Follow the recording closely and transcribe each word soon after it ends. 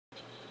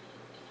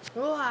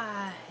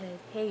Alright,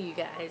 hey you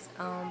guys.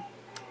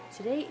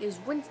 Today is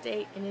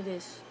Wednesday and it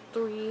is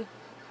 3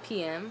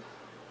 p.m.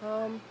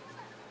 So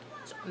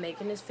I'm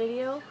making this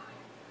video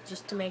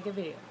just to make a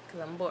video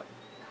because I'm bored.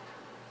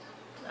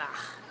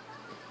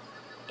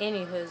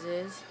 Anywho's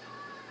is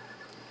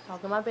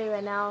talking to my baby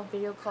right now.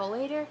 Video call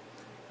later.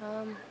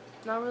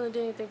 Not really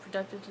doing anything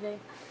productive today.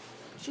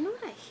 But you know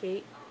what I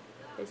hate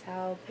is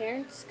how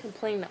parents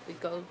complain that we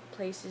go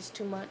places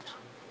too much,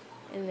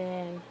 and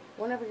then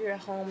whenever you're at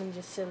home and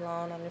just sit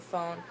alone on your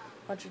phone,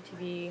 watch your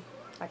TV,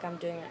 like I'm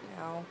doing right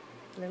now,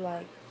 they're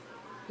like,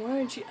 why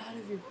aren't you out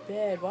of your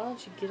bed? Why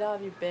don't you get out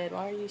of your bed?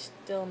 Why are you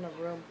still in the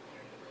room?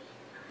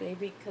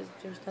 Maybe because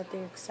there's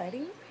nothing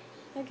exciting,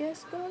 I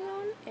guess, going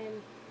on,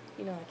 and,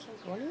 you know, I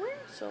can't go anywhere,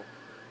 so,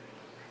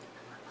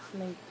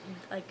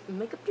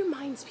 make up your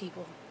minds,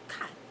 people.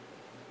 God.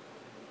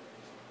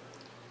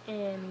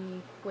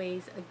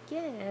 Anyways,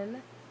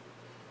 again,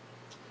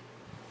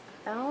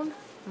 I found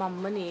my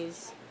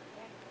money's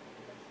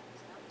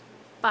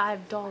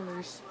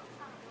 $5.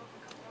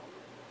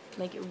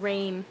 Make it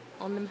rain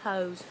on them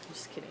hoes. I'm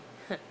just kidding.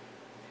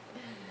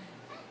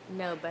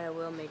 No, but I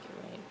will make it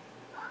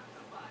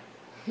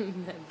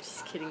rain. I'm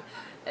just kidding.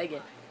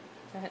 Again.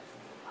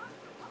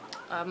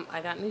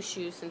 I got new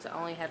shoes since I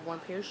only had one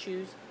pair of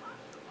shoes.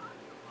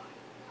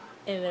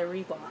 And they're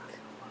Reebok.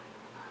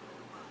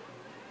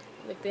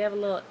 Like, they have a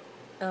little,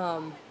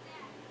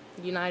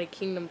 United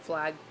Kingdom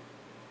flag.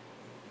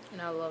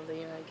 And I love the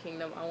United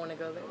Kingdom. I want to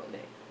go there one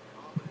day.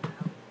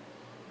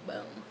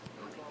 Boom.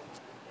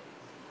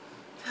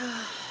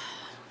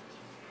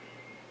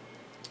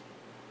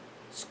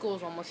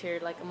 School's almost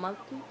here, like a month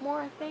more,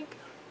 I think,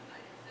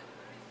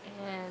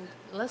 and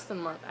less than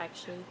a month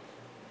actually,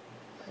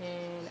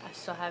 and I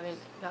still haven't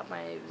got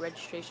my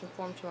registration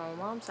form to my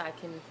mom, so I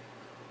can,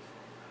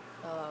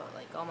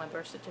 like, all my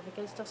birth certificate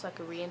and stuff, so I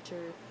could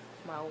re-enter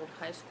my old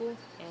high school,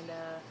 and,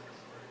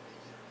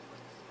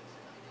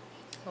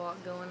 a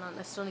lot going on.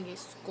 I still need to get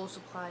school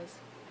supplies,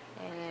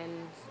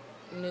 and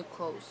new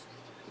clothes.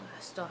 I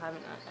still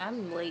haven't,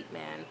 I'm late,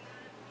 man.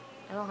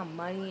 I don't have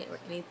money or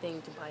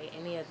anything to buy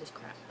any of this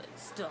crap, but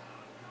still.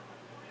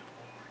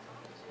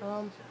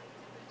 I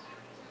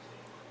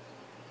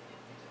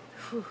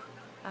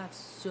have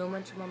so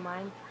much in my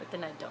mind, but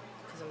then I don't,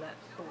 because I'm that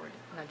bored.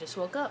 And I just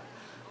woke up.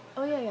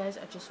 Oh yeah, guys,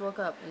 I just woke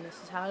up, and this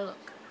is how I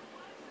look.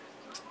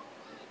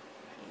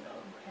 You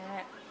know,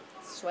 hat,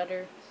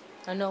 sweater.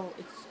 I know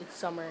it's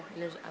summer,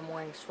 and I'm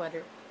wearing a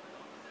sweater,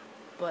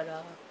 but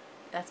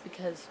that's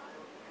because,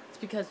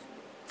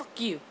 fuck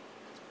you.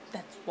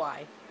 That's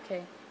why,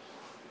 okay?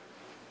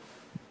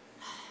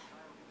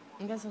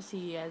 I guess I'll see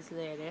you guys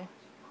later.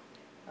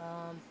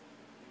 I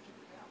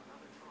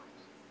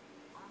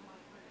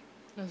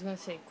was gonna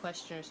say a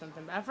question or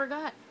something, but I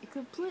forgot. It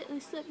completely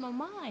slipped my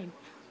mind.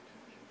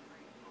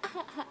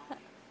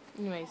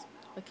 Anyways,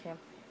 okay.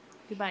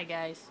 Goodbye,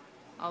 guys.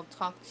 I'll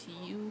talk to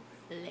you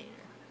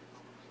later.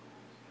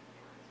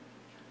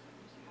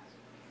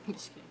 I'm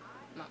just kidding.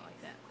 Not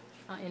like that.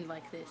 I'll end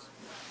like this.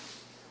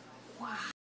 Wow.